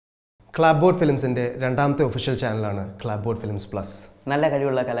CLAPBOARD ഫിലിംസിന്റെ രണ്ടാമത്തെ official ചാനലാണ് CLAPBOARD films plus. നല്ല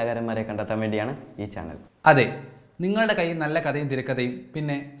കഴിവുള്ള കലാകാരന്മാരെ കണ്ടെത്താൻ വേണ്ടിയാണ് ഈ ചാനൽ. അതെ, നിങ്ങളുടെ കയ്യിൽ നല്ല കഥയും തിരക്കഥയും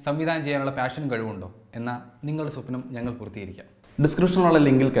പിന്നെ സംവിധാനം ചെയ്യാനുള്ള പാഷനും കഴിവുണ്ടോ എന്നാൽ നിങ്ങളുടെ സ്വപ്നം ഞങ്ങൾ പൂർത്തീകരിക്കാം. ഡിസ്ക്രിപ്ഷനിലുള്ള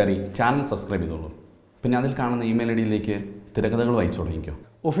ലിങ്കിൽ കയറി ചാനൽ സബ്സ്ക്രൈബ് ചെയ്തോളൂ. പിന്നെ അതിൽ കാണുന്ന ഇമെയിൽ ഐഡിയിലേക്ക് തിരക്കഥകൾ വായിച്ചു തുടങ്ങിക്കോ.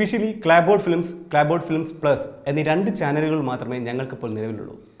 ഒഫീഷ്യലി CLAPBOARD ഫിലിംസ് പ്ലസ് എന്നീ 2 ചാനലുകൾ മാത്രമേ ഞങ്ങൾക്കിപ്പോൾ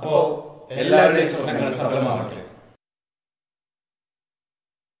നിലവിലുള്ളൂ. അപ്പോൾ എല്ലാവരുടെയും സ്വപ്നങ്ങൾ സഫലമാവട്ടെ.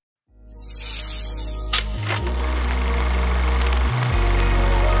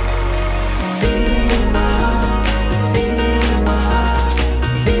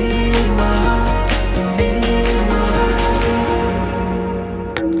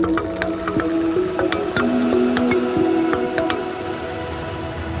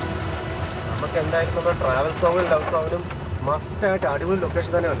 എന്തായാലും നമ്മുടെ ട്രാവൽ സോങ്ങിലും ലവ് സോങ്ങിലും മസ്റ്റായിട്ട് അടിപൊളി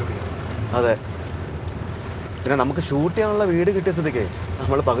ലൊക്കേഷൻ തന്നെ കണ്ടുപിടിക്കും. അതെ, പിന്നെ നമുക്ക് ഷൂട്ട് ചെയ്യാനുള്ള വീട് കിട്ടിയ സ്ഥിതിക്ക്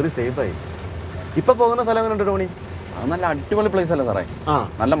നമ്മൾ പകുതി സേഫായി. ഇപ്പൊ പോകുന്ന സ്ഥലം എങ്ങനെ ഉണ്ട് ടോണി? അത് നല്ല അടിപൊളി പ്ലേസ് അല്ലേ സാറേ?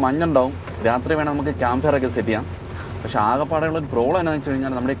 നല്ല മഞ്ഞുണ്ടാവും, രാത്രി വേണം നമുക്ക് ക്യാമ്പ് ഫയർ ഒക്കെ സെറ്റ് ചെയ്യാം. പക്ഷെ ആകെപ്പാടെയുള്ള ഒരു പ്രോബ്ലം എന്താണെന്ന് വെച്ച്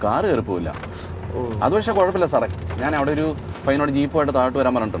കഴിഞ്ഞാൽ നമ്മുടെ കാറ് കയറി പോവില്ല. അത് പക്ഷേ കുഴപ്പമില്ല സാറേ, ഞാൻ അവിടെ ഒരു പയ്യനോട് ജീപ്പുമായിട്ട് താഴോട്ട്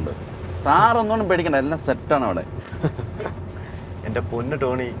വരാൻ പറഞ്ഞിട്ടുണ്ട്. സാറൊന്നും പേടിക്കണ്ട, എല്ലാം സെറ്റാണ് അവിടെ. എൻ്റെ പൊന്ന്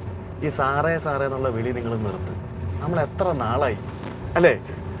ടോണി, ഈ സാറേ സാറേ എന്നുള്ള വിളി നിങ്ങൾ നിർത്ത്. നമ്മൾ എത്ര നാളായി അല്ലേ?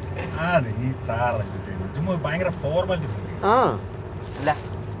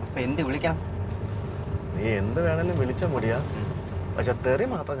 എന്ത് വിളിക്കണം? നീ എന്ത് വേണേലും വിളിച്ചാൽ മതിയാ, പക്ഷെ തെറി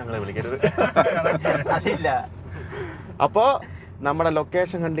മാത്രം ഞങ്ങളെ വിളിക്കരുത്. അതില്ല. അപ്പോ നമ്മുടെ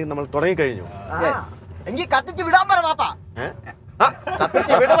ലൊക്കേഷൻ കണ്ടി നമ്മൾ തുടങ്ങി കഴിഞ്ഞു. എങ്കിൽ കത്തിച്ച് വിടാൻ പറ പാപ്പ.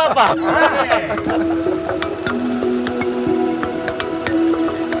 കത്തിച്ച് വിട പാപ്പ.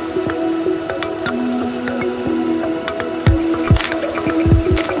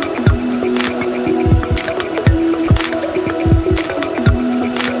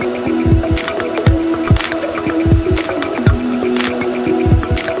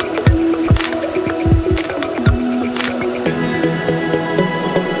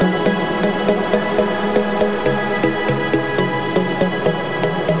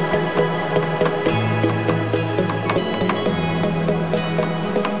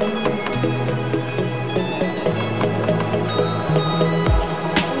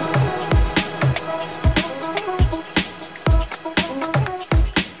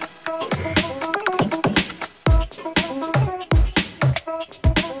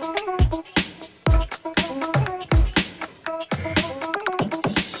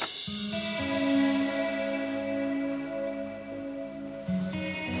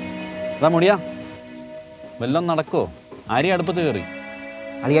 അതാ മുടിയാ, വല്ലതും നടക്കുമോ? അരി അടുപ്പത്ത് കയറി.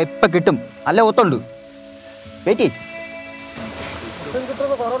 അളിയ ഇപ്പം കിട്ടും, നല്ല ഒത്തുണ്ട്. വെയിറ്റ്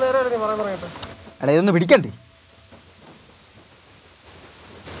എടാ, ഇതൊന്ന് പിടിക്കണ്ടേ?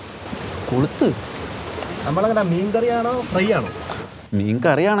 കൊളുത്ത്. നമ്മളങ്ങനെ മീൻ കറിയാണോ ഫ്രൈ ആണോ? മീൻ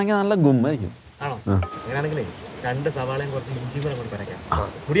കറിയാണെങ്കിൽ നല്ല ഗുമ്മായിരിക്കും. ആണോ? അങ്ങനെയാണെങ്കിലേ 2 സവാളയും കുറച്ച് ഇഞ്ചിയും കൂടെ കൊണ്ട് പരക്കാം.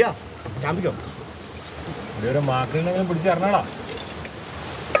 മുടിയാ ചാമ്പിക്കോ? ഒരു മാക്രിനെങ്കിലും പിടിച്ചറിഞ്ഞാടാ.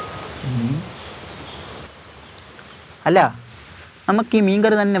 അല്ല, നമുക്ക് ഈ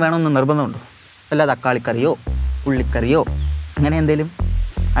മീൻകറി തന്നെ വേണമെന്ന് നിർബന്ധമുണ്ടോ? അല്ല തക്കാളിക്കറിയോ ഉള്ളിക്കറിയോ അങ്ങനെ എന്തെങ്കിലും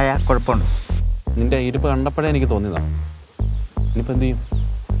ആയാൽ കുഴപ്പമുണ്ടോ? നിന്റെ ഇരിപ്പ് കണ്ടപ്പോഴേ എനിക്ക് തോന്നിയതാണ്. ഇനിയിപ്പോൾ എന്ത് ചെയ്യും?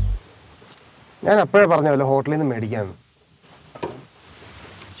 ഞാൻ അപ്പോഴേ പറഞ്ഞല്ലോ ഹോട്ടലിൽ നിന്ന് മേടിക്കാമെന്ന്.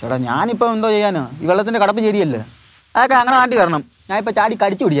 ചേട്ടാ, ഞാനിപ്പോൾ എന്തോ ചെയ്യാനോ? ഈ വെള്ളത്തിൻ്റെ കടപ്പ് ശരിയല്ലേ? അതൊക്കെ അങ്ങനെ നാട്ടി കയറണം. ഞാനിപ്പോൾ ചാടി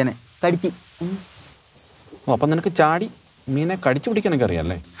കടിച്ചു പിടിക്കാനേ. കടിച്ച്. ഓ, അപ്പം നിനക്ക് ചാടി മീനെ കടിച്ചു പിടിക്കാനൊക്കെ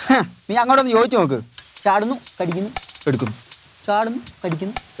അറിയാമല്ലേ? നീ അങ്ങോട്ടൊന്ന് ചോദിച്ചു നോക്ക്. ചാടുന്നു, കടിക്കുന്നു, എടുക്കുന്നു. ചാടുന്നു,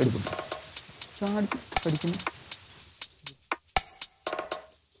 കടിക്കുന്നു, എടുക്കുന്നു. ചാടി കടിക്കുന്നു.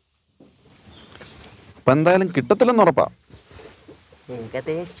 അപ്പം എന്തായാലും കിട്ടത്തില്ലെന്ന് ഉറപ്പാ.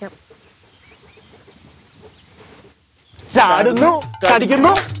 ഏകദേശം. ചാടുന്നു,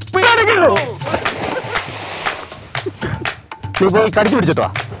 കടിക്കുന്നു, കടിച്ചു പിടിച്ചിട്ടോ?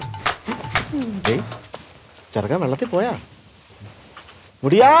 ചെറുക്കാൻ വെള്ളത്തിൽ പോയാ?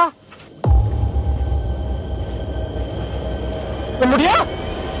 മുടിയാ മുടിയാ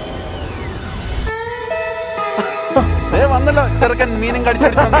വന്നല്ലോ ചെറുക്കൻ മീനും കടിച്ചു.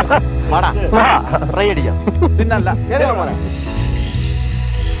 ഫ്രൈ അടിക്കാം. പിന്നല്ല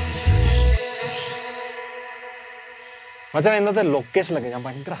മച്ചാൻ, ഇന്നത്തെ ലൊക്കേഷനിലൊക്കെ ഞാൻ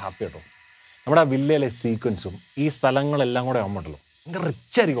ഭയങ്കര ഹാപ്പി കേട്ടോ. നമ്മുടെ വില്ലയിലെ സീക്വൻസും ഈ സ്ഥലങ്ങളെല്ലാം കൂടെ ആവുമ്പോണ്ടല്ലോ ഭയങ്കര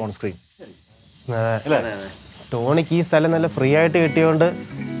റിച്ച് ആയിരിക്കും ഓൺ സ്ക്രീൻ. ടോണിക്ക് ഈ സ്ഥലം നല്ല ഫ്രീ ആയിട്ട് കിട്ടിയോണ്ട്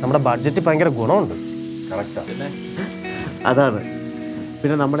നമ്മുടെ ബഡ്ജറ്റ് ഭയങ്കര ഗുണമുണ്ട്. അതാണ്.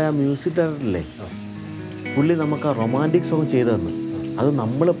 പിന്നെ നമ്മുടെ ആ മ്യൂസിക് ഡയറക്ടറില്ലേ, പുള്ളി നമുക്ക് ആ റൊമാൻറ്റിക് സോങ് ചെയ്തു തന്നു. അത്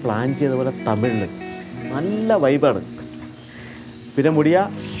നമ്മൾ പ്ലാൻ ചെയ്ത പോലെ തമിഴിൽ നല്ല വൈബാണ്. പിന്നെ മുടിയ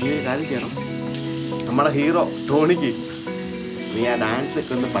നീ ഒരു കാര്യം ചെയ്യണം, നമ്മളെ ഹീറോ ടോണിക്ക് നീ ആ ഡാൻസ്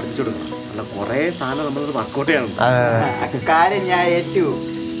ഒക്കെ ഒന്ന് പഠിപ്പിച്ചു കൊടുക്കണം. അല്ല കുറേ സാധനം നമ്മളത് വർക്കൗട്ട് ചെയ്യണം. കാര്യം ഞാൻ ഏറ്റു.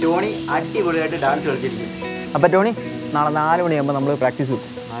 ടോണി അടിപൊളിയായിട്ട് ഡാൻസ് കളിച്ചിരിക്കും. അപ്പം ടോണി നാളെ 4 മണിയാകുമ്പോൾ നമ്മൾ പ്രാക്ടീസ് ചെയ്യും.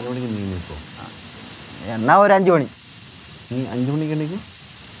 4 മണിക്ക് നീ നിൽക്കോ? എന്നാൽ ഒരു 5 മണി. നീ 5 മണിക്ക് എണീക്കും?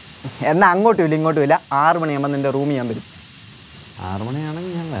 എന്നാൽ അങ്ങോട്ടും ഇല്ല ഇങ്ങോട്ടും ഇല്ല. 6 മണിയാകുമ്പോൾ നിൻ്റെ റൂമിൽ ഞാൻ വരും. 6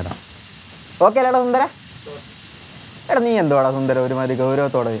 മണിയാണെങ്കിൽ ഞാൻ വരാം. ഓക്കെ അല്ലേടാ സുന്ദര? എടാ നീ എന്തുവാടാ സുന്ദര ഒരുമാതിരി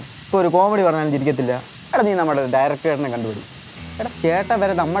ഗൗരവത്തോടെ? ഇപ്പോൾ ഒരു കോമഡി പറഞ്ഞാലും ചിരിക്കത്തില്ല. എടാ നീ നമ്മുടെ ഡയറക്ടറിനെ കണ്ടുപിടി. എടാ ചേട്ടൻ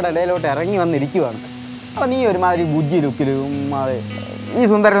വരെ നമ്മുടെ ഇടയിലോട്ട് ഇറങ്ങി വന്നിരിക്കുവാണ്. അപ്പോൾ നീ ഒരുമാതിരി ബുജ്ജി ലുക്കിലും ഈ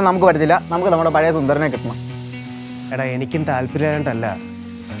സുന്ദരനെ നമുക്ക് പറ്റത്തില്ല. നമുക്ക് നമ്മുടെ പഴയ സുന്ദരനെ കിട്ടണം. എടാ എനിക്കും താല്പര്യമായിട്ടല്ല,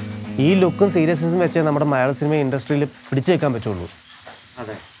 ഈ ലുക്കും സീരിയസ്നെസ്സും വെച്ച് നമ്മുടെ മലയാള സിനിമ ഇൻഡസ്ട്രിയിൽ പിടിച്ചു വെക്കാൻ പറ്റുള്ളൂ.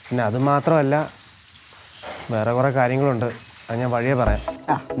 അതെ. പിന്നെ അത് മാത്രമല്ല, വേറെ കുറേ കാര്യങ്ങളുണ്ട്. അത് ഞാൻ വഴിയേ പറയാം.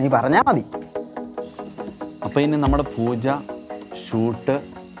 നീ പറഞ്ഞാൽ മതി. അപ്പോൾ ഇനി നമ്മുടെ പൂജ, ഷൂട്ട്,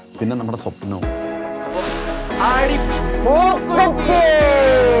 പിന്നെ നമ്മുടെ സ്വപ്നവും.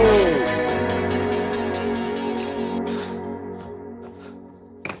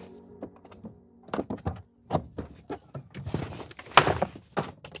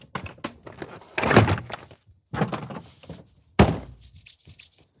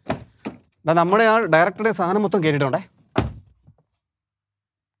 നമ്മുടെ ആ ഡയറക്ടറുടെ സാധനം മൊത്തം കേട്ടിട്ടുണ്ടേ.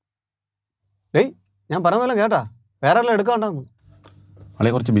 ഡേയ് ഞാൻ പറഞ്ഞല്ലോ കേട്ടാ, വേറെ എല്ലാം എടുക്കാണ്ടാന്ന്.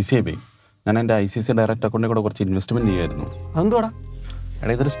 അല്ലെങ്കിൽ കുറച്ച് ബിസിയായി പോയി. ഞാൻ എൻ്റെ ICICI ഡയറക്റ്റ് അക്കൗണ്ടിൽ കൂടെ കുറച്ച് ഇൻവെസ്റ്റ്മെൻറ്റ് ചെയ്യുമായിരുന്നു. അതെന്തുവാടാ?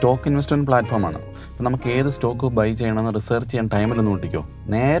 എടാ ഇതൊരു സ്റ്റോക്ക് ഇൻവെസ്റ്റ്മെൻറ്റ് പ്ലാറ്റ്ഫോമാണ്. അപ്പോൾ നമുക്ക് ഏത് സ്റ്റോക്ക് ബൈ ചെയ്യണമെന്ന് റിസർച്ച് ചെയ്യാൻ ടൈമിലൊന്നും ഒട്ടിക്കോ,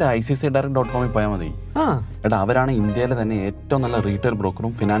 നേരെ ICICIdirect.com പോയാൽ മതി. എടാ അവരാണ് ഇന്ത്യയിലെ തന്നെ ഏറ്റവും നല്ല റീറ്റെയിൽ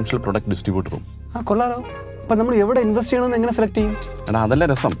ബ്രോക്കറും ഫിനാൻഷ്യൽ പ്രൊഡക്റ്റ് ഡിസ്ട്രിബ്യൂട്ടറും. കൊള്ളാലോ. അപ്പം നമ്മൾ എവിടെ ഇൻവെസ്റ്റ് ചെയ്യണമെന്ന് എങ്ങനെ സെലക്ട് ചെയ്യും? എടാ അതല്ല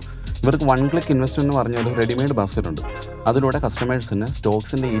രസം. ഇവർക്ക് 1 ക്ലിക്ക് ഇൻവെസ്റ്റ്മെൻറ്റ് എന്ന് പറഞ്ഞ ഒരു റെഡിമെയ്ഡ് ബാസ്ക്കറ്റ് ഉണ്ട്. അതിലൂടെ കസ്റ്റമേഴ്സിന്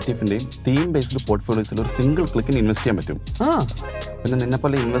സ്റ്റോക്സിൻ്റെ ETFിൻ്റെയും തീം ബേസ്ഡ് പോർട്ട്ഫോളിയോസിൽ ഒരു സിംഗിൾ ക്ലിക്കിന് ഇൻവെസ്റ്റ് ചെയ്യാൻ പറ്റും. പിന്നെ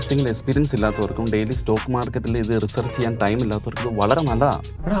നിന്നെപ്പോലെ ഇൻവെസ്റ്റിംഗിൽ എക്സ്പീരിയൻസ് ഇല്ലാത്തവർക്കും ഡെയിലി സ്റ്റോക്ക് മാർക്കറ്റിൽ ഇത് റിസർച്ച് ചെയ്യാൻ ടൈം ഇല്ലാത്തവർക്ക് ഇത് വളരെ നല്ലതാണ്.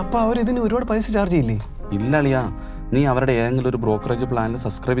 എടാ അപ്പോൾ അവർ ഇതിന് ഒരുപാട് പൈസ ചാർജ് ചെയ്യില്ലേ? ഇല്ല അളിയാ, നീ അവരുടെ ഏതെങ്കിലും ഒരു ബ്രോക്കറേജ് പ്ലാനിൽ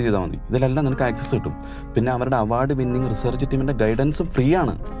സബ്സ്ക്രൈബ് ചെയ്താൽ മതി. ഇതിലെല്ലാം നിനക്ക് ആക്സസ് കിട്ടും. പിന്നെ അവരുടെ അവാർഡ് വിന്നിങ് റിസർച്ച് ടീമിൻ്റെ ഗൈഡൻസും ഫ്രീ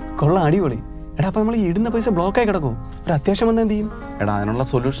ആണ്. കൊള്ളാം, അടിപൊളി. എടാ അപ്പോൾ നമ്മൾ ഇടുന്ന പൈസ ബ്ലോക്കായി കിടക്കും, ഒരു അത്യാവശ്യം വന്നാൽ എന്ത് ചെയ്യും? എടാ അതിനുള്ള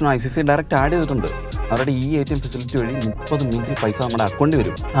സൊല്യൂഷൻ ICICIdirect ആഡ് ചെയ്തിട്ടുണ്ട്. അവരുടെ eATM ഫെസിലിറ്റി വഴി 30 മിനിറ്റിൽ പൈസ നമ്മുടെ അക്കൗണ്ടിൽ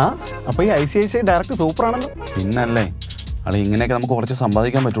വരും. അപ്പോൾ ഈ ICICIdirect സൂപ്പറാണല്ലോ. പിന്നല്ലേ അളി, ഇങ്ങനെയൊക്കെ നമുക്ക് കുറച്ച്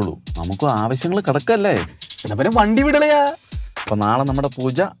സമ്പാദിക്കാൻ പറ്റുള്ളൂ. നമുക്ക് ആവശ്യങ്ങൾ കിടക്കല്ലേ. എന്നാ പിന്നെ വണ്ടി വിടലയാ. അപ്പോൾ നാളെ നമ്മുടെ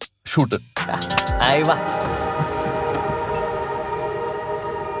പൂജ, ഷൂട്ട്.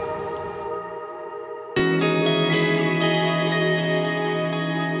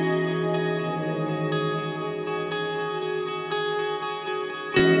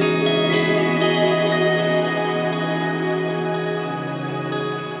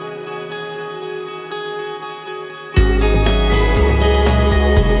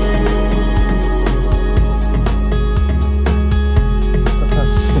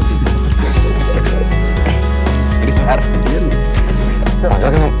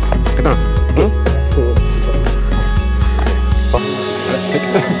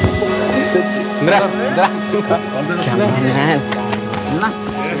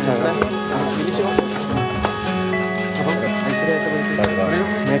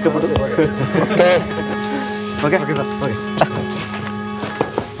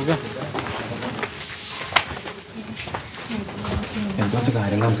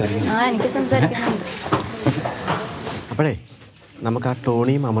 അപ്പോഴേ നമുക്ക് ആ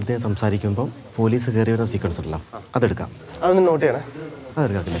ടോണിയും അമൃതയും സംസാരിക്കുമ്പോൾ പോലീസ് കയറി വരുന്ന സീക്വൻസ് ഉണ്ടല്ലോ, അതെടുക്കാം. അതൊന്ന് നോട്ട് ചെയ്യണേ.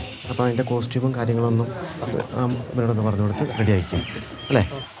 അതെടുക്കാക്കില്ലേ? അപ്പോൾ അതിൻ്റെ കോസ്റ്റ്യൂമും കാര്യങ്ങളൊന്നും ഇവരോടൊന്ന് പറഞ്ഞു കൊടുത്ത് റെഡി ആയിരിക്കും അല്ലേ?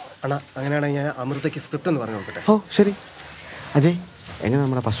 അണ്ണാ അങ്ങനെയാണെങ്കിൽ ഞാൻ അമൃതയ്ക്ക് സ്ക്രിപ്റ്റ് ഒന്ന് പറഞ്ഞു നോക്കട്ടെ. ഓ ശരി. അജയ് എങ്ങനെ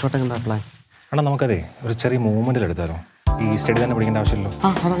നമ്മുടെ ഫസ്റ്റ് ഷോട്ട് എന്താ പ്ലാൻ? അണ്ണാ നമുക്കതേ ഒരു ചെറിയ മൂവ്മെൻറ്റിൽ എടുത്താലോ? ഈ സ്റ്റഡി തന്നെ പിടിക്കേണ്ട ആവശ്യമില്ലല്ലോ.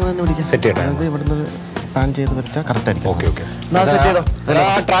 അതങ്ങനെ തന്നെ പിടിക്കാം. സെറ്റ് ചെയ്യട്ടെ. അത് ഇവിടുന്ന് പ്ലാൻ ചെയ്ത് വെച്ചാൽ കറക്റ്റ് ആയിരിക്കും. Okay okay. സെറ്റ് ചെയ്തോ.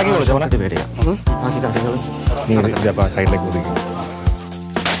 ട്രാക്കിംഗ് വിളിച്ചോ? പേര് ചെയ്യാം. ബാക്കി കാര്യങ്ങൾ നീ അപ്പോൾ സൈഡിലേക്ക് ഒതുക്കും.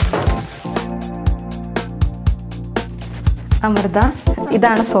 അമൃത,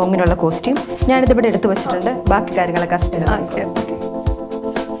 ഇതാണ് സോങ്ങിനുള്ള കോസ്റ്റ്യൂം. ഞാനിതിവിടെ എടുത്തു വെച്ചിട്ടുണ്ട്. ബാക്കി കാര്യങ്ങളൊക്കെ assistant.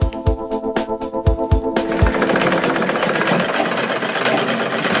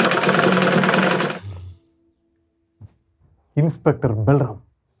 Inspector Balram.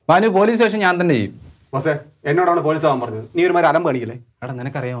 പാനു police station ഞാൻ തന്നെ ചെയ്യും. ബോസേ എന്നോടാണ് പോലീസ് ആവാൻ പറഞ്ഞത്. നീ ഒരുമാതിരി അലമ്പ് കാണിക്കില്ലേ? എടാ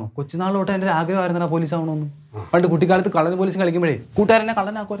നിനക്കറിയാമോ, കൊച്ചുനാളിലോട്ട് എൻ്റെ ആഗ്രഹമായിരുന്നാ പോലീസ് ആവണമെന്ന്. പണ്ട് കുട്ടിക്കാലത്ത് കള്ളന് പോലീസ് കളിക്കുമ്പോഴേ കൂട്ടുകാരനെ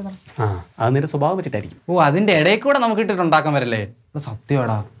കള്ളനാക്കുമായിരുന്നു. അത് നിന്റെ സ്വഭാവം വെച്ചിട്ടായിരിക്കും. ഓ അതിൻ്റെ ഇടയിൽ കൂടെ നമുക്ക് ഇട്ടിട്ടുണ്ടാക്കാൻ വരല്ലേ?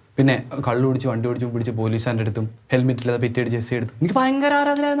 സത്യമാടാ. പിന്നെ കള്ളു പിടിച്ച് വണ്ടി ഓടിച്ചും പിടിച്ച് പോലീസുകാരുടെ അടുത്തും ഹെൽമെറ്റ് ഇല്ലാതെ പെറ്റിയടിച്ച് എസ് എടുത്തു. എനിക്ക് ഭയങ്കര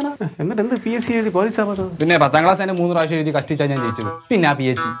ആരാധനായിരുന്നു. എന്നിട്ട് എന്ത് PSC എഴുതി പോലീസ് ആവാത്തത്? പിന്നെ 10ാം ക്ലാസ് തന്നെ 3 പ്രാവശ്യം എഴുതി കഷ്ടിച്ചാൽ ഞാൻ ജയിച്ചത്. പിന്നെ ആ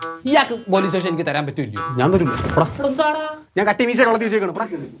PH ഇയാൾക്ക് പോലീസ് സ്റ്റേഷൻ എനിക്ക് തരാൻ പറ്റില്ലയോ? ഞാൻ തരില്ല. ഞാൻ കട്ടി വീശ കളത്തി വെച്ചേക്കണം.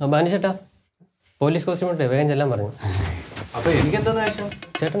 ചേട്ടാ പോലീസ് കോസ്റ്റ്യൂം ഇട്ട് വേഗം ചെല്ലാൻ പറഞ്ഞു. അപ്പൊ എനിക്കെന്താ ആവശ്യം?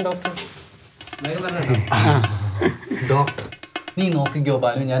 ചേട്ടൻ ഡോക്ടർ. ഡോക്ടർ നീ നോക്കിക്കോ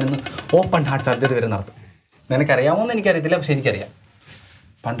ബാലു, ഞാനിന്ന് ഓപ്പൺ ഹാർട്ട് സർജറി വരെ നടത്തും. നിനക്കറിയാമോ എന്ന് എനിക്കറിയത്തില്ല, പക്ഷെ എനിക്കറിയാം.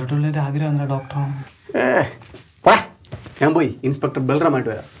 പണ്ടിട്ടുള്ള എൻ്റെ ആഗ്രഹം എന്താ ഡോക്ടറാണ്. ഞാൻ പോയി ഇൻസ്പെക്ടർ ബൽറാമായിട്ട്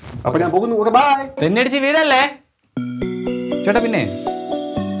വരാം. അപ്പൊ ഞാൻ പോകുന്നു. ബൈ. തെന്നടിച്ച് വീടല്ലേ ചേട്ടാ. പിന്നെ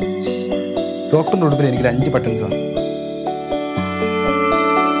ഡോക്ടറിൻ്റെ ഉടുപ്പിൽ എനിക്ക് 5 ബട്ടൺസ് വേണം.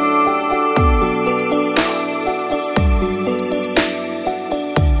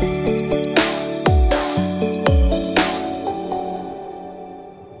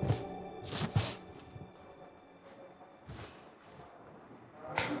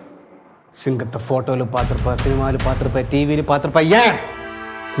 சிங்கத்தை ஃபோட்டோவில் பார்த்துருப்பேன், சினிமாவில் பார்த்துருப்பேன், டிவியில் பார்த்துருப்பேன், ஏன்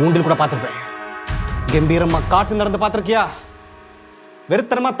கூண்டில் கூட பார்த்துருப்பேன். கம்பீரமாக காட்டு நடந்து பார்த்துருக்கியா?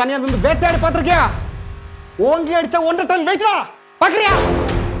 வெறுத்தனமாக தனியாக இருந்து வேட்டையாடி பார்த்துருக்கியா? ஓங்கி அடிச்சா 1.5 டன் வெயிட்டா பார்க்குறியா?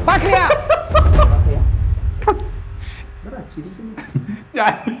 பார்க்குறியா?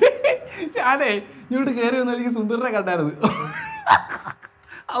 ഞാനേ ഇങ്ങോട്ട് കയറി വന്ന എനിക്ക് സുന്ദരനെ കണ്ടായിരുന്നു.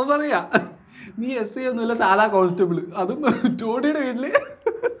 അവൻ പറയാ നീ SI ഒന്നുമില്ല, സാധാ കോൺസ്റ്റബിൾ, അതും ടോണിയുടെ വീട്ടില്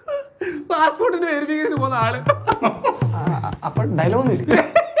പാസ്പോർട്ടിന് വെരിഫിക്കേഷന് പോകുന്ന ആള്. അപ്പൊ ഡയലോഗ് ഒന്നുമില്ല.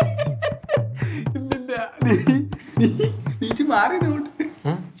 നീച്ച് മാറി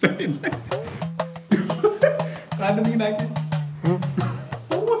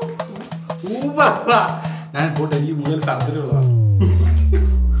ഞാൻ പോട്ടെ, എനിക്ക് 3 സർജറി ഉള്ളതാണ്.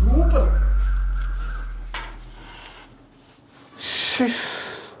 സൂപ്പർ.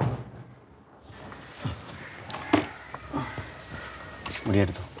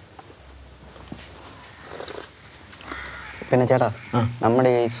 മുടിയെടുത്തു. പിന്നെ ചേട്ടാ, നമ്മുടെ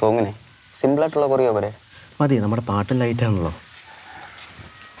ഈ സോങ്ങിനെ സിമ്പിളായിട്ടുള്ള കുറയോ പോരെ? മതി, നമ്മുടെ പാട്ട് ലൈറ്റാണല്ലോ.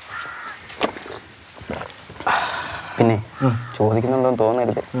 പിന്നെ ചോദിക്കുന്നുണ്ടോന്ന്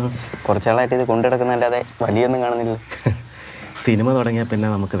തോന്നരുത്, കുറച്ചാളായിട്ട് ഇത് കൊണ്ടുനടക്കുന്നതല്ലാതെ വലിയൊന്നും കാണുന്നില്ല. സിനിമ തുടങ്ങിയാൽ പിന്നെ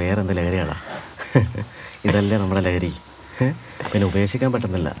നമുക്ക് വേറെ എന്ത് ലഹരികളാ? ഇതല്ലേ നമ്മുടെ ലഹരി. പിന്നെ ഉപേക്ഷിക്കാൻ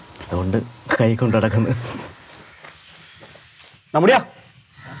പറ്റുന്നില്ല, അതുകൊണ്ട് കൈ കൊണ്ട് നടക്കുന്നത്. നമ്മുടെയാ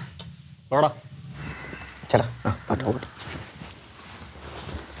ഓടാ ചേട്ടാ. പാട്ട് പോട്ടെ.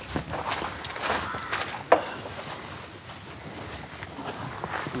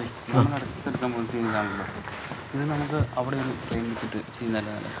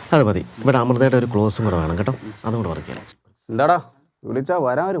 അത് മതി. ഇവിടെ അമൃതയുടെ ഒരു ക്ലോസും കൂടെ വേണം കേട്ടോ, അതും കൂടെ വർക്ക് ചെയ്യാം. എന്താടാ വിളിച്ചാ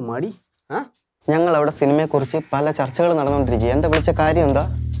വരാൻ ഒരു മടി? ഞങ്ങൾ അവിടെ സിനിമയെക്കുറിച്ച് പല ചർച്ചകൾ നടന്നുകൊണ്ടിരിക്കുക. എന്താ വിളിച്ച കാര്യം എന്താ?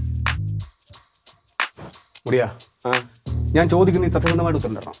 മുടിയാ, ഞാൻ ചോദിക്കുന്ന ഈ സത്യസന്ധമായിട്ട്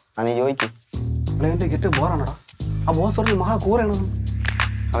ഉത്തരം തരണം. നീ ചോദിക്കും. എൻ്റെ ഏറ്റവും ബോറാണോടാ ആ ബോസ് പറഞ്ഞ് മഹാ കൂറാണെന്ന്.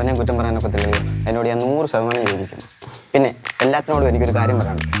 അവനെ കുറ്റം പറയാനൊക്കത്തില്ല. എന്നോട് ഞാൻ 100% ചോദിക്കുന്നു. പിന്നെ എല്ലാത്തിനോടും എനിക്കൊരു കാര്യം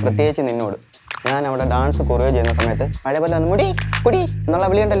പറയണം, പ്രത്യേകിച്ച് നിന്നോട്. ഞാൻ അവിടെ ഡാൻസ് കൊറിയോ ചെയ്യുന്ന സമയത്ത് പഴയ പോലെ വന്ന് മുടി കുടി എന്നുള്ള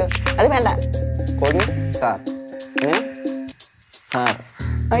വിളിയുണ്ടല്ലോ, അത് വേണ്ട. കൊടി സാർ, സാർ.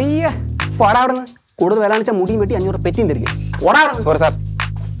 അയ്യ പോടാവിടുന്ന്. കൂടുതൽ വിലാണിച്ച മുടിയും വെട്ടി 500 പെറ്റിയും തിരിക്കും. ഓടാവിടുന്ന്. Sorry sir.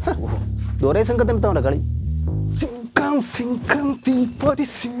 ദൊരേ സംഘത്തിനെടുത്തോടെ കളി.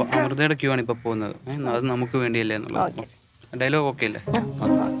 അമൃതയുടെ ക്യൂ ആണ് ഇപ്പൊ പോകുന്നത്. അത് നമുക്ക് വേണ്ടിയല്ലേ എന്നുള്ളത് ഡയലോഗ് ഓക്കെ അല്ലേ?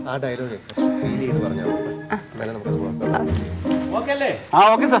 ആ ഡയലോഗ് ഫീൽ ചെയ്ത് പറഞ്ഞാൽ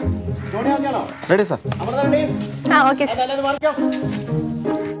okay sir. Ready sir. Okay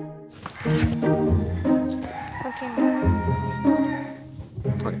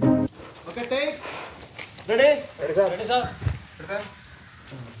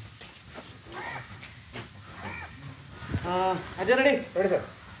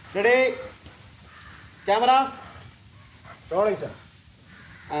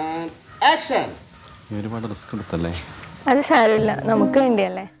ഒരുപാട് റിസ്ക് എടുത്തല്ലേ? അത് സാരമില്ല, നമുക്ക്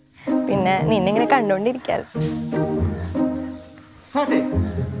വേണ്ടിയല്ലേ. പിന്നെ നിന്നിങ്ങനെ കണ്ടോണ്ടിരിക്കാലോ.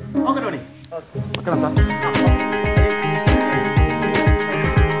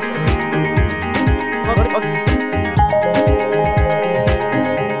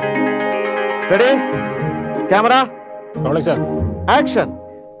 Ready, camera, action.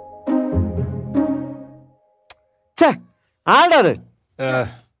 ആടാത്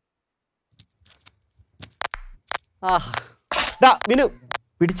വിനു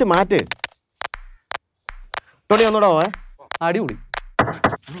പിടിച്ച് മാറ്റ്. ടോണി ഒന്നൂടെ പോവേ. അടിപൊളി.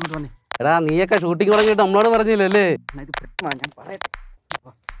 എടാ നീയൊക്കെ ഷൂട്ടിംഗ് തുടങ്ങിയിട്ട് നമ്മളോട് പറഞ്ഞില്ലല്ലേ?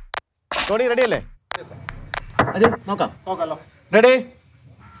 ടോണി റെഡി അല്ലേ? നോക്കാം. Ready,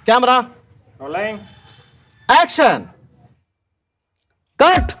 camera, action,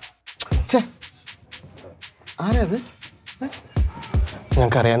 cut. ആരത്?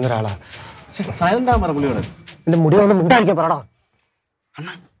 ഞങ്ങൾക്കറിയാവുന്ന ഒരാളാ. സൈലന്റ് ആവാൻ പറ പുള്ളിയോട്. എന്റെ മുടി വന്ന് മുണ്ടായിരിക്കാൻ പറടാ. അണ്ണ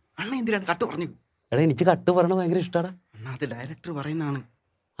അണ്ണ എന്തിനാണ് കട്ട് പറഞ്ഞു? എടാ എനിക്ക് കട്ട് പറയണ ഭയങ്കര ഇഷ്ടമാണ്. അണ്ണ അത് ഡയറക്ടർ പറയുന്നതാണ്.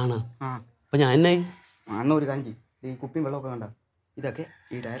 ആണോ? ആ അപ്പം ഞാൻ എന്നായി? അണ്ണ ഒരു കാഞ്ചി ഈ കുപ്പിയും വെള്ളമൊക്കെ വേണ്ട, ഇതൊക്കെ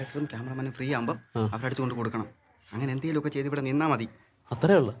ഈ ഡയറക്ടറും ക്യാമറമാനും ഫ്രീ ആകുമ്പോൾ അവരടുത്ത് കൊണ്ട് കൊടുക്കണം. അങ്ങനെ എന്തെങ്കിലുമൊക്കെ ചെയ്ത് ഇവിടെ നിന്നാൽ മതി.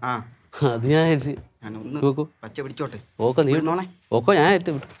 അത്രേ ഉള്ളു? ആ അത് ഞാൻ ഒന്ന് പച്ച പിടിച്ചോട്ടെ. ഓക്കെ നീ നോണേ. ഓക്കെ ഞാൻ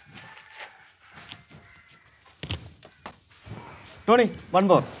ഏറ്റു വിട്ടു. Tony one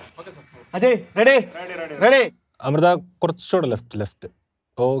more. Ajay ready ready. Amrita കുറച്ചുകൂടെ left.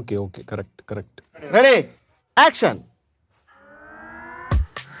 Okay okay correct. Ready action.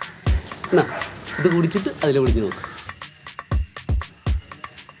 ഇത് കുടിച്ചിട്ട് അതിൽ കുടിച്ച് നോക്ക്.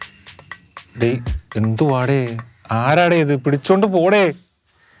 ഡേ എന്തുവാടേ, ആരാടേ ഇത്? പിടിച്ചോണ്ട് പോടേ.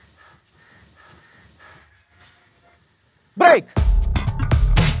 ബ്രേക്ക്.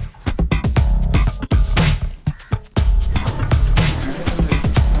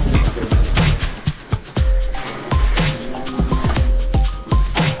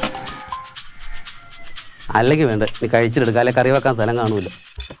 അല്ലെങ്കിൽ വേണ്ട, നീ കഴിച്ചിട്ടെടുക്കുക, അല്ലെ കറി വെക്കാൻ സ്ഥലം കാണൂല.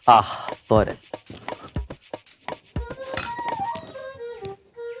 ആ തോരൻ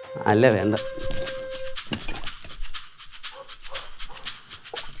അല്ലേ വേണ്ട.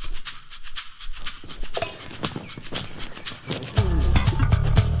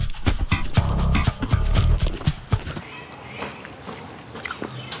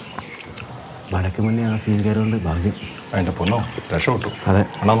 വടക്ക് മുന്നേ ആ സീൻ കയറുകൊണ്ട് ഭാഗ്യം. അതിൻ്റെ പൊന്നോ രക്ഷപ്പെട്ടു. അതെ.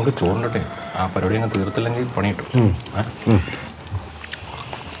 എന്നാൽ നമുക്ക് ചോറിൻ്റെ ആ പരിപാടി അങ്ങ് തീർത്തില്ലെങ്കിൽ പണി കിട്ടും.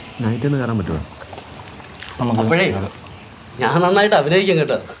 നൈറ്റ് ഒന്ന് കയറാൻ പറ്റുമോ? അപ്പോഴേ ഞാൻ നന്നായിട്ട് അഭിനയിക്കും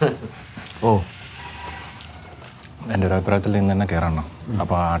കേട്ടോ. ഓ എൻ്റെ ഒരു അഭിപ്രായത്തിൽ ഇന്ന് തന്നെ കയറണം.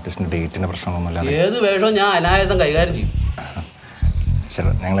 അപ്പോൾ ആർട്ടിസ്റ്റിൻ്റെ ഡേറ്റിൻ്റെ പ്രശ്നമൊന്നുമില്ല. ഏത് വേഷവും ഞാൻ അനായാസം കൈകാര്യം ചെയ്യും.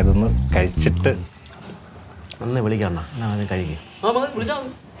 ശരി, ഞങ്ങളിതൊന്ന് കഴിച്ചിട്ട് ഒന്ന് വിളിക്കണ്ട, ഞാൻ ആദ്യം കഴിക്കും. ആ മതി, വിളിച്ചാൽ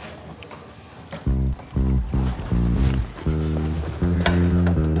മതി.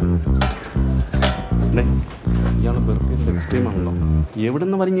 ഇയാൾ ബെർക്കിൻ്റെ എക്സ്ട്രീം ആണല്ലോ. എവിടെ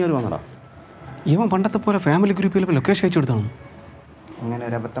നിന്ന് വലിഞ്ഞു കയറി വന്നടാ? ഇവൻ പണ്ടത്തെ പോലെ ഫാമിലി ഗ്രൂപ്പിൽ ലൊക്കേഷൻ അയച്ചു കൊടുത്താണ്. അങ്ങനെ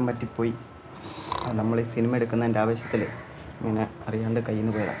ഒരു അബദ്ധം പറ്റിപ്പോയി. നമ്മൾ ഈ സിനിമ എടുക്കുന്നതിൻ്റെ ആവശ്യത്തിൽ ഇങ്ങനെ അറിയാണ്ട് കയ്യിൽ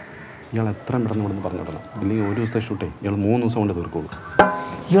നിന്ന് പോയതാണ്. ഇയാൾ എത്രയും പെട്ടെന്ന് ഇവിടെ നിന്ന് പറഞ്ഞു വിടണം. ഇല്ലെങ്കിൽ ഒരു ദിവസത്തെ ഷൂട്ടേ ഇയാൾ 3 ദിവസം കൊണ്ട് തീർക്കുള്ളൂ.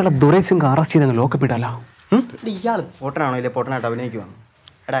 ഇയാളെ ദുരൈസിംഗ് അറസ്റ്റ് ചെയ്ത് ലോക്കപ്പ് ഇടാലോ. ഇയാൾ പൊട്ടനാണോ ഇല്ലേ? പൊട്ടനായിട്ട് അഭിനയിക്കുവാണ്.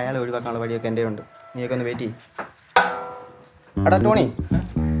 എടാ അയാൾ ഒഴിവാക്കാനുള്ള വഴിയൊക്കെ എൻ്റെ ഉണ്ട്. നീയൊക്കെ ഒന്ന് വെയിറ്റ് ചെയ്യും. എടാ ടോണി,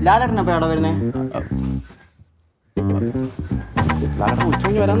 ലാലേട്ടനപ്പോൾ എവിടെ വരുന്നേ? ലാലേട്ടൻ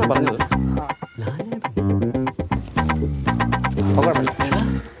ഉച്ചയ്ക്ക് വരാമെന്നാണ് പറഞ്ഞത്.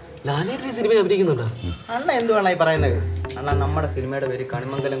 ലാലേട്ടൻ ഈ സിനിമയിൽ അഭിനയിക്കുന്നുണ്ടോ? അണ്ണ എന്തുവാണ് ഈ പറയുന്നത്? അണ്ണ നമ്മുടെ സിനിമയുടെ പേര്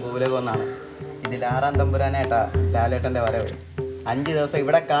കണിമംഗലം കോവിലകം എന്നാണ്. ഇതിൽ 6ാം തമ്പുരാനായിട്ടാ ലാലേട്ടൻ്റെ വരവ്. 5 ദിവസം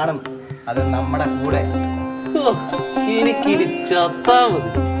ഇവിടെ കാണും, അത് നമ്മുടെ കൂടെ.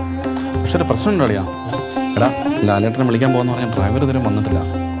 പക്ഷെ ഒരു പ്രശ്നം ഉണ്ടോ അറിയാം? എടാ ലാലേട്ടനെ വിളിക്കാൻ പോകുന്ന പറഞ്ഞാൽ ഡ്രൈവർ ഇതുവരെ വന്നിട്ടില്ല.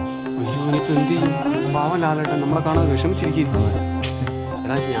 അയ്യോ എനിക്ക് എന്ത് ചെയ്യും? പാവം ലാലേട്ടൻ നമ്മളെ കാണാതെ വിഷമിച്ചിരിക്കുന്നു.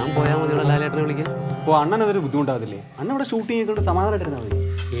 എടാ ഞാൻ പോയാൽ മതിയുള്ള ലാലേട്ടനെ വിളിക്കാൻ. ഓ അണ്ണൻ അതൊരു ബുദ്ധിമുട്ടാകത്തില്ലേ? അണ്ണൻ ഇവിടെ ഷൂട്ടിംഗ് ചെയ്തുകൊണ്ട് സമാധാനമായിട്ടിരുന്നാൽ മതി.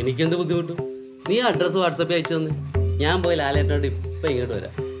 എനിക്കെന്ത് ബുദ്ധിമുട്ടും? നീ അഡ്രസ്സ് വാട്സപ്പിൽ അയച്ചു തന്നെ, ഞാൻ പോയി ലാലേട്ടനോട് ഇപ്പം ഇങ്ങോട്ട്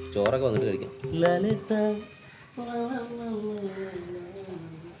വരാം. ചോറൊക്കെ വന്നിട്ട് കഴിക്കാം. ലാലേട്ട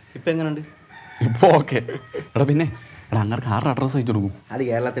ഇപ്പം എങ്ങനെയുണ്ട്? ഇപ്പോൾ ഓക്കെ. എടാ പിന്നെ എടാ അങ്ങനെ ആരുടെ അഡ്രസ്സ് അയച്ചു കൊടുക്കും? അത്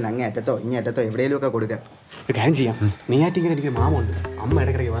കേരളത്തിന് അങ്ങേ അറ്റത്തോ ഇങ്ങേ അറ്റത്തോ എവിടെയെങ്കിലും ഒക്കെ കൊടുക്കാം. ഒരു കാര്യം ചെയ്യാം, നെയ്യാറ്റിങ്ങനെ എനിക്ക് മാമുണ്ട്, അമ്മ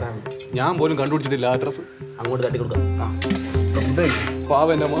ഇടയ്ക്കിടയ്ക്ക് വരാറുണ്ട്. ഞാൻ പോലും കണ്ടുപിടിച്ചിട്ടില്ല അഡ്രസ്സ്. അങ്ങോട്ട് തട്ടി കൊടുക്കാം.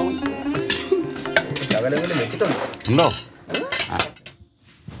 പാവം എൻ്റെ മാമൻ. ഉണ്ടോ?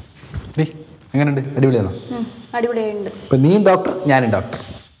 ഡേ എങ്ങനെയുണ്ട്? അടിപൊളിയാണോ? അടിപൊളിയായിട്ടുണ്ട്. ഇപ്പം നീ ഡോക്ടർ, ഞാനും ഡോക്ടർ.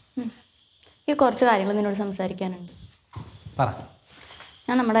 ഈ കുറച്ച് കാര്യങ്ങൾ നിന്നോട് സംസാരിക്കാനുണ്ട്. പറ.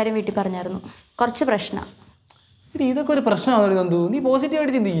 ഞാൻ നമ്മുടെ കാര്യം വീട്ടിൽ പറഞ്ഞായിരുന്നു, കുറച്ച് പ്രശ്നം. എടി ഇതൊക്കെ ഒരു പ്രശ്നമാണോ തന്തു? നീ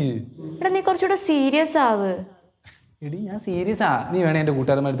പോസിറ്റീവായിട്ട് ചിന്തിക്കുക. എടാ നീ കുറച്ചുകൂടെ സീരിയസ് ആവ്. എടി ഞാൻ സീരിയസാ. നീ വേണേ എൻ്റെ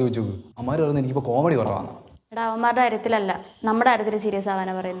കൂട്ടുകാരന്മാർ ചോദിച്ചു നോക്ക്. അമ്മമാർ പറയുന്നത് എനിക്കിപ്പോൾ കോമഡി കുറവാണ്. എടാ അവന്മാരുടെ കാര്യത്തിലല്ല, നമ്മുടെ കാര്യത്തിൽ സീരിയസ്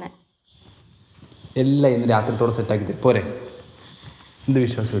ആവാനാണ് പറയുന്നത്. എല്ലാം ഇന്ന് രാത്രിത്തോടെ സെറ്റാക്കി തരും പോരെ? എന്ത്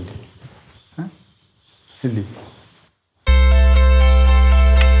വിശ്വാസം കിട്ടി? ഇല്ലേ?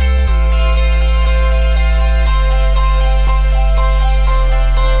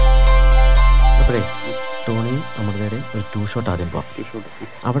 അപ്പോഴേ ടോണിയും അമൃതയുടെയും ഒരു 2 ഷോട്ട് ആദ്യം പോകാം.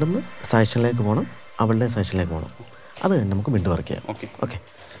 അവിടെ നിന്ന് സജഷനിലേക്ക് പോകണം, അവളുടെ സജഷനിലേക്ക് പോകണം. അത് തന്നെ നമുക്ക് വീണ്ടും വർക്ക് ചെയ്യാം. ഓക്കെ. ഓക്കെ.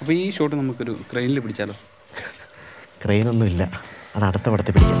 അപ്പോൾ ഈ ഷോട്ട് നമുക്കൊരു ക്രെയിനിൽ പിടിച്ചാലോ? ക്രെയിനൊന്നും ഇല്ല, അത് അടുത്ത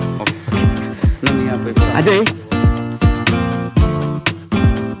പടത്തിൽ പിടിക്കാം. അജയ്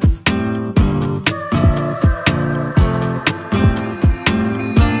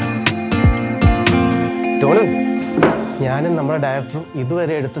ടോണി, ഞാനും നമ്മുടെ ഡയറക്ടറും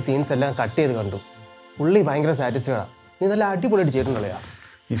ഇതുവരെ എടുത്ത സീൻസ് എല്ലാം കട്ട് ചെയ്ത് കണ്ടു. പുള്ളി ഭയങ്കര സാറ്റിസ്ഫൈഡാണ്. നീ നല്ല അടിപൊളിയായിട്ട് ചെയ്തിട്ടുണ്ടല്ലേ.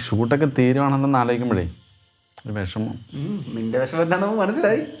 ഈ ഷൂട്ടൊക്കെ തീരുവാണെന്ന് ആലോചിക്കുമ്പോഴേ ഒരു വിഷമം. നിന്റെ വിഷമം എന്താണെന്ന്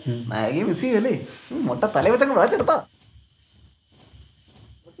മനസ്സിലായി. നായകി മിസ് ചെയ്യല്ലേ, മുട്ട തല വെച്ചൊക്കെ വിളച്ചെടുത്താ.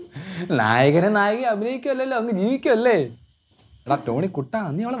 നായകനെ നായിക അഭിനയിക്കുമല്ലോ, അങ്ങ് ജീവിക്കുമല്ലേ. എടാ ടോണി കുട്ടാ,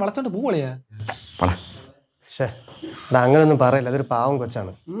 നീ അവളെ വളച്ചോണ്ട് പോവളിയാ. പക്ഷേ എടാ അങ്ങനെയൊന്നും പറയില്ല, അതൊരു പാവം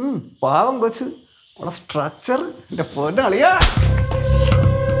കൊച്ചാണ്. പാവം കൊച്ച്, സ്ട്രക്ചർ എൻ്റെ ഫോട്ടോ കളിയാ.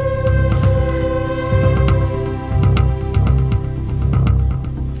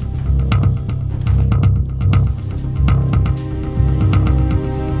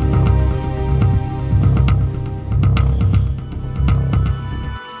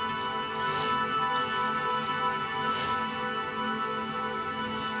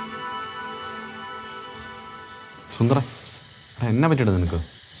 സുന്ദര, എന്നെ പറ്റിയിട്ട് നിനക്ക്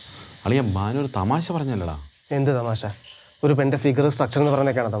അളിയ ബാനൊരു തമാശ പറഞ്ഞല്ലടാ. എന്ത് തമാശ? ഒരു പെണ്ണിൻ്റെ ഫിഗർ സ്ട്രക്ചർ എന്ന്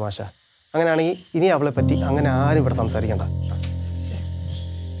പറയുന്നതൊക്കെയാണ് തമാശ. അങ്ങനെയാണെങ്കിൽ ഇനി അവളെ പറ്റി അങ്ങനെ ആരും ഇവിടെ സംസാരിക്കണ്ട.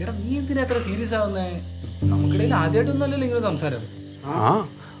 എടാ നീ എന്തിനാ എത്ര സീരിയസ് ആവുന്നേ? നമുക്കിടയിൽ ആദ്യമായിട്ടൊന്നുമല്ലല്ലോ ഇങ്ങനെ സംസാരം.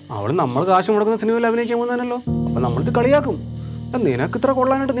 അവള് നമ്മൾ കാശ് മുടക്കുന്ന സിനിമയിൽ അഭിനയിക്കാൻ പോകുന്നതല്ലോ. അപ്പം നമ്മളിത് കളിയാക്കും. നിനക്ക് ഇത്ര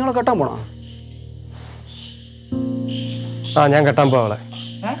കൊള്ളാനായിട്ട് നിങ്ങളെ കെട്ടാൻ പോണോ? ഞാൻ കെട്ടാൻ പോവാ അവളെ.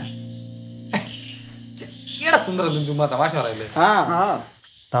 ചുമ്മാ തമാശ പറയല്ലേ.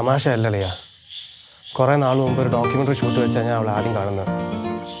 തമാശ അല്ലളിയാ. കുറേ നാൾ മുമ്പ് ഒരു ഡോക്യുമെൻ്ററി ഷൂട്ട് വെച്ചാൽ ഞാൻ അവളെ ആദ്യം കാണുന്നത്.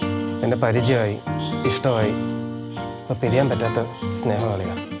 എൻ്റെ പരിചയമായി, ഇഷ്ടമായി, ഇപ്പം പിരിയാൻ പറ്റാത്ത സ്നേഹം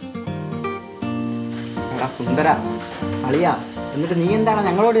അളിയാ. എടാ സുന്ദര അളിയാ, എന്നിട്ട് നീ എന്താണ്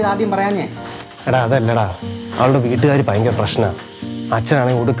ഞങ്ങളോട് ആദ്യം പറയാഞ്ഞേ? എടാ അതല്ലടാ, അവളുടെ വീട്ടുകാർ ഭയങ്കര പ്രശ്നമാണ്.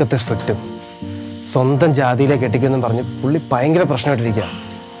 അച്ഛനാണെങ്കിൽ ഒടുക്കത്തെ സ്ട്രിക്റ്റും. സ്വന്തം ജാതിയിലേക്ക് കെട്ടിക്കുമെന്നും പറഞ്ഞ് പുള്ളി ഭയങ്കര പ്രശ്നമായിട്ടിരിക്കുക.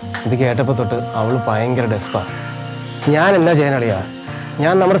 ഇത് കേട്ടപ്പോൾ തൊട്ട് അവൾ ഭയങ്കര ഡെസ്പാ. ഞാൻ എന്നാ ചെയ്യാനളിയാ?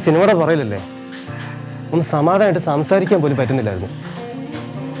 ഞാൻ നമ്മുടെ സിനിമയുടെ പുറയിലല്ലേ, ഒന്ന് സമാധാനമായിട്ട് സംസാരിക്കാൻ പോലും പറ്റുന്നില്ലായിരുന്നു.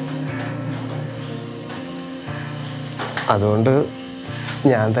 അതുകൊണ്ട്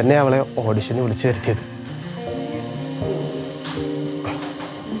ഞാൻ തന്നെ അവളെ ഓഡിഷന് വിളിച്ചു വരുത്തിയത്.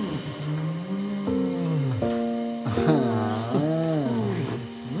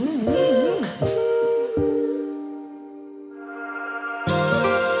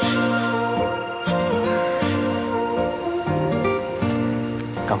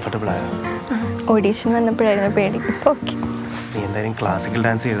 കംഫർട്ടബിൾ ആയോ? ഓഡീഷൻ വന്നപ്പോഴായിരുന്നു പേടി. ഇപ്പോൾ ഓക്കെ. നീ എന്തായാലും ക്ലാസിക്കൽ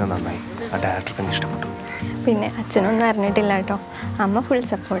ഡാൻസ് ചെയ്തത് നന്നായി. ആ ഡയറക്ടർക്ക് എനിക്ക് ഇഷ്ടപ്പെട്ടു. പിന്നെ അച്ഛനൊന്നും അറിഞ്ഞിട്ടില്ല കേട്ടോ, അമ്മ ഫുൾ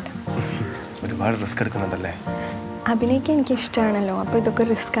സപ്പോർട്ട്. ഒരുപാട് റിസ്ക് എടുക്കുന്നുണ്ടല്ലേ? അഭിനയിക്കാൻ എനിക്ക് ഇഷ്ടമാണല്ലോ, അപ്പോൾ ഇതൊക്കെ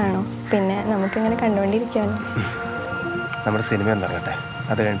റിസ്ക് ആണോ? പിന്നെ നമുക്കിങ്ങനെ കണ്ടുകൊണ്ടിരിക്കാമല്ലോ. നമ്മുടെ സിനിമ ഒന്നിറങ്ങട്ടെ,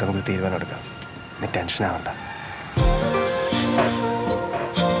 അത് കഴിഞ്ഞിട്ട് നമുക്ക് തീരുമാനം എടുക്കാം. നീ ടെൻഷൻ ആവണ്ട.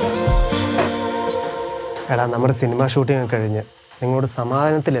 എടാ നമ്മുടെ സിനിമ ഷൂട്ടിങ് കഴിഞ്ഞ് നിങ്ങളോട്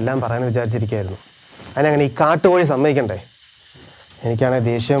സമാധാനത്തിലെല്ലാം പറയാമെന്ന് വിചാരിച്ചിരിക്കുകയായിരുന്നു. അതിനങ്ങനെ ഈ കാട്ടുകോഴി സമ്മതിക്കണ്ടേ? എനിക്കാണെങ്കിൽ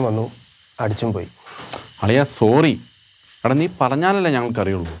ദേഷ്യം വന്നു, അടിച്ചും പോയി. അളിയാ സോറി. എടാ നീ പറഞ്ഞാലല്ലേ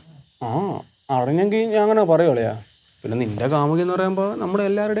ഞങ്ങൾക്കറിയുള്ളൂ. അറിഞ്ഞെങ്കിൽ ഞാൻ അങ്ങനെ പറയുള്ളയാ. പിന്നെ നിന്റെ കാമുകി എന്ന് പറയുമ്പോൾ നമ്മുടെ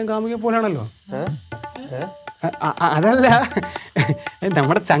എല്ലാവരുടെയും കാമുകിയെ പോലെയാണല്ലോ. അതല്ല,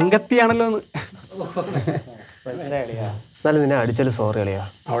 നമ്മുടെ ചങ്കത്തിയാണല്ലോ എന്ന്. മനസ്സിലായിളിയാ? എന്നാലും നിന്നെ അടിച്ചാലും സോറി അളിയാ.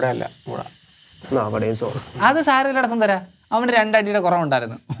 അവിടെ അല്ല, ഇവിടെ അവിടെയും സോറി. അത് സാരമില്ലടാ സുന്ദര, അവന് 2 അടിയുടെ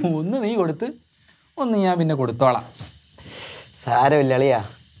കുറവുണ്ടായിരുന്നു. ഒന്ന് നീ കൊടുത്ത്, ഒന്ന് ഞാൻ പിന്നെ കൊടുത്തോളാം. സാരമില്ല അളിയാ.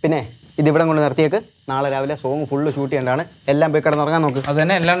 പിന്നെ ഇതിവിടെ കൊണ്ട് നിർത്തിയേക്ക്. നാളെ രാവിലെ സോങ് ഫുള്ള് ഷൂട്ട് ചെയ്യേണ്ടതാണ്. എല്ലാം പോയി കിടന്നുറങ്ങാൻ നോക്ക്. അത്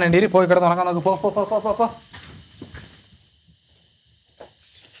തന്നെ, എല്ലാം വേണ്ടി പോയി കിടന്നുറങ്ങാൻ നോക്ക്. പോ.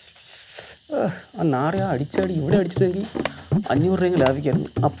 ആ നാറിയ അടിച്ചടി ഇവിടെ അടിച്ചിട്ടെങ്കിൽ 500 രൂപയെങ്കിലും ലാഭിക്കായിരുന്നു.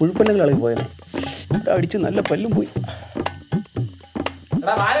 ആ പുഴുപ്പല്ലെങ്കിൽ ആളെ പോയത് ഇവിടെ അടിച്ച് നല്ല പല്ലും പോയി.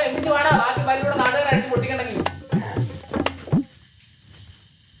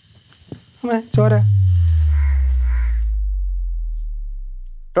 ചോര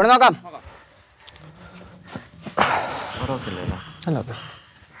ടോണി നോക്കാം.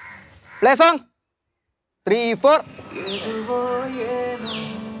 Play song 3, 4.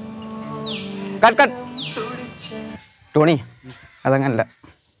 കട്ട്. ടോണി അതങ്ങനല്ല.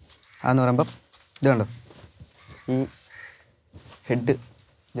 അതെന്ന് പറയുമ്പം ഇത് കണ്ടോ, ഈ ഹെഡ്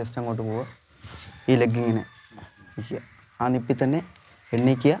ജസ്റ്റ് അങ്ങോട്ട് പോവുക, ഈ ലെഗ് ഇങ്ങനെ വയ്ക്കുക, ആ നിപ്പിൽ തന്നെ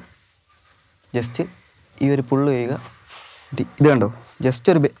എണ്ണീക്കുക, ജസ്റ്റ് ഈ ഒരു പുള്ള് ചെയ്യുക. ഇത് കണ്ടോ,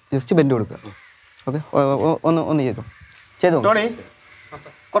 ജസ്റ്റ് ബെൻഡ് കൊടുക്കുക. ഓക്കെ, ഒന്ന് ചെയ്തോ ടോണി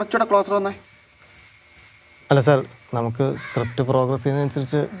കുറച്ചുകൂടെ ക്ലോസർ വന്നേ. അല്ല സാർ, നമുക്ക് സ്ക്രിപ്റ്റ് പ്രോഗ്രസ്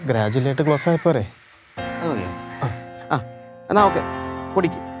ചെയ്യുന്നതനുസരിച്ച് ഗ്രാജുവലായിട്ട് ക്ലോസ് ആയപ്പോരെ? അത് മതിയോ? എന്നാ ഓക്കെ,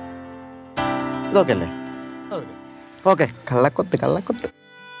 പൊടിക്ക്. ഇതൊക്കെ അല്ലേ? ഓക്കെ, കള്ളക്കൊത്ത്.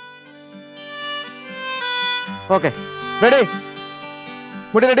 Okay, ready?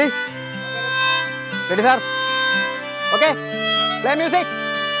 മുടി ready sir? Okay, play music.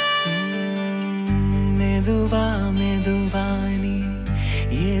 மெதுவா மெதுவா நீ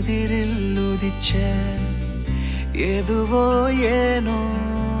எதிரில் உதிச்ச எதுவோ ஏனோ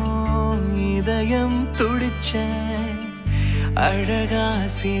இதயம் துடிச்ச அழகா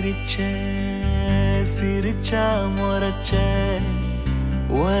சிரிச்ச சிரிச்சா முறைச்ச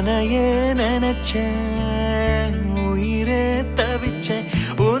உனையே நினைச்ச உயிரே தவிச்ச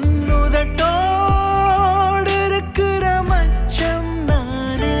உன்னுதட்டோடு இருக்கிற மச்சம்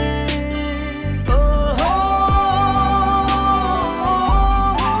நானே.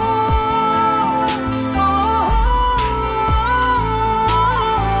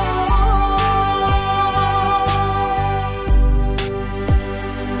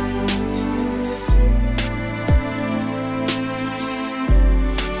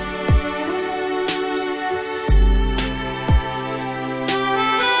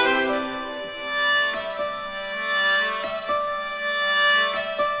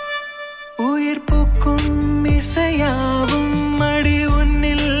 இசையாவும் மடி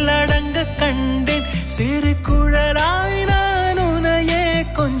உன்னில் அடங்க கண்டேன் சிறு குழலாய் நான் உனையே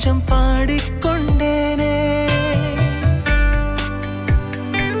கொஞ்சம் பாடிக்கொண்டேனே.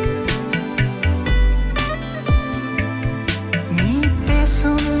 நீ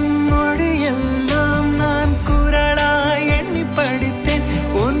பேசும் மொழியெல்லாம் நான் குரலாய் எண்ணி படித்தேன்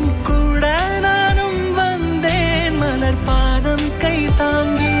உன் கூட நானும் வந்தேன் மலர் பாதம் கை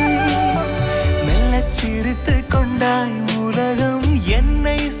தாங்கி சிரித்து கொண்டாய் உலகம்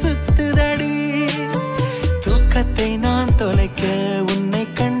என்னை சுத்துதடி. தூக்கத்தை நான் தொலைக்க உன்னை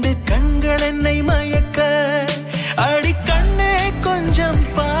கண்டு கண்கள் என்னை மயக்க அடி கண்ணே கொஞ்சம்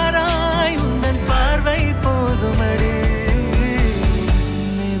பாராய் உந்தன் பார்வை போதுமடி.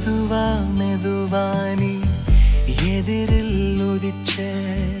 மெதுவா மெதுவா நீ எதிரில் உதிச்ச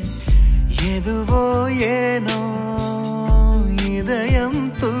எதுவோ ஏனோ இதயம்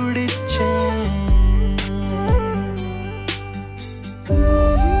துடிச்ச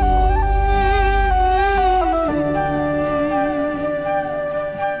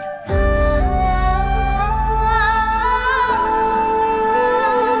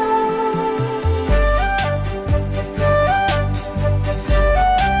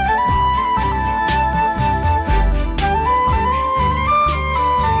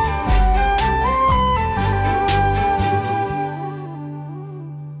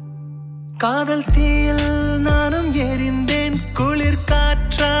காதல் தீயில் நானும் எரிந்தேன் குளிர்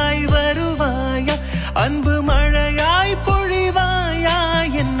காற்றாய் வருவாயா அன்பு மழையாய் பொழிவாயா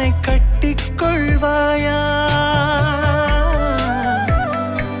என்னை கட்டிக்கொள்வாயா.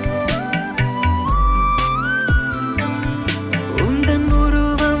 உந்தன்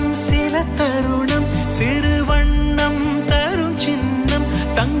உருவம் சில தருணம் சிறு வண்ணம் தரும் சின்னம்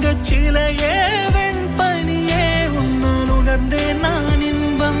தங்கச் சிலையே வெண்பனியே உன்னால் உணர்ந்தேன் நான்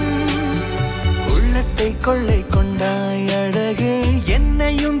இன்பம். உள்ளத்தை கொள்ளை கொண்டாய் அழகே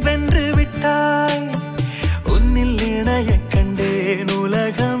என்னையும் வென்று விட்டாய் உன்னில் இணைய கண்டேன்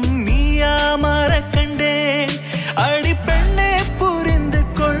உலகம் நீயா மாற கண்டேன் அடி பெண்ணே புரிந்து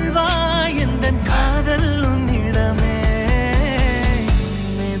கொள்வாய் எந்தன் காதல் உன்னிடமே.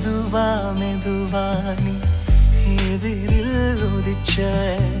 மெதுவா மெதுவா நீ எதிரில் உதிச்ச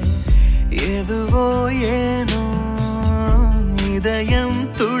எதுவோ ஏனோ இதயம்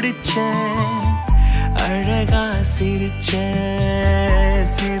துடிச்ச அழகா சிரிச்ச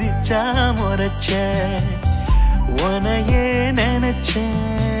சிரிச்சா முறைச்ச உனையே நினைச்ச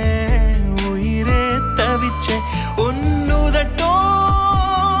உயிரே தவிச்ச உன்னுதட்டோடு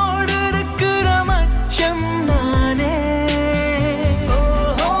இருக்கிற மச்சம் நானே.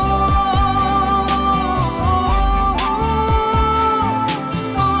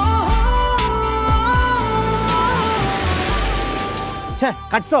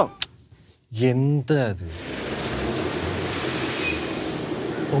 കട്സോ എന്താ അത്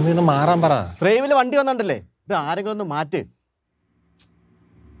ഒന്നിന്ന് മാറാൻ പറ. ഫ്രെയിമിൽ വണ്ടി വന്നിട്ടല്ലേ ഇത് ആരെങ്കിലും ഒന്ന് മാറ്റ്.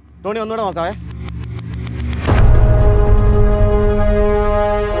 ടോണി ഒന്നുകൂടെ നോക്കാവേ.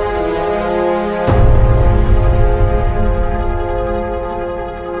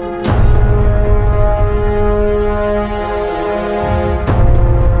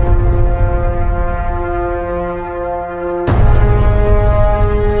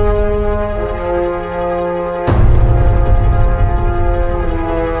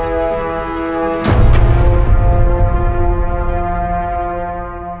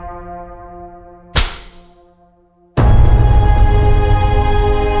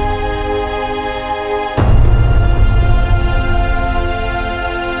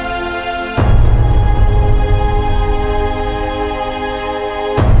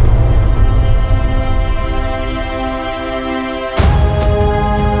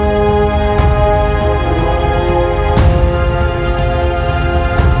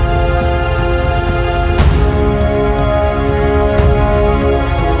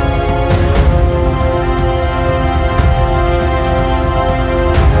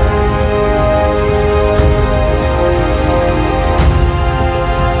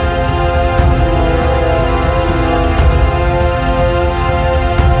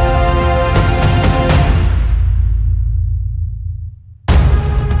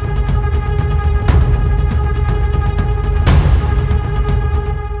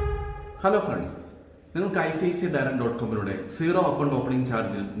 ഹലോ ഫ്രണ്ട്സ്, നിങ്ങൾക്ക് ICICIdirect.com-ലൂടെ 0 അക്കൗണ്ട് ഓപ്പണിംഗ്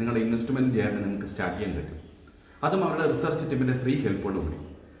ചാർജിൽ നിങ്ങളുടെ ഇൻവെസ്റ്റ്മെൻറ്റ് ജേർണി നിങ്ങൾക്ക് സ്റ്റാർട്ട് ചെയ്യാൻ പറ്റും. അതും അവരുടെ റിസർച്ച് ടീമിൻ്റെ ഫ്രീ ഹെൽപ്പോടുകൂടി.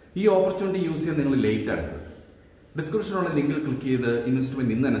 ഈ ഓപ്പർച്യൂണിറ്റി യൂസ് ചെയ്യാൻ നിങ്ങൾ ലേറ്റ് ആകരുത്. ഡിസ്ക്രിപ്ഷനുള്ള ലിങ്കിൽ ക്ലിക്ക് ചെയ്ത്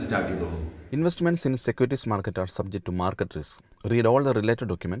ഇൻവെസ്റ്റ്മെൻറ്റ് ഇന്ന് തന്നെ സ്റ്റാർട്ട് ചെയ്തോളൂ. Investments in securities market are subject to market risk. Read all the related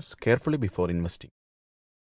documents carefully before investing.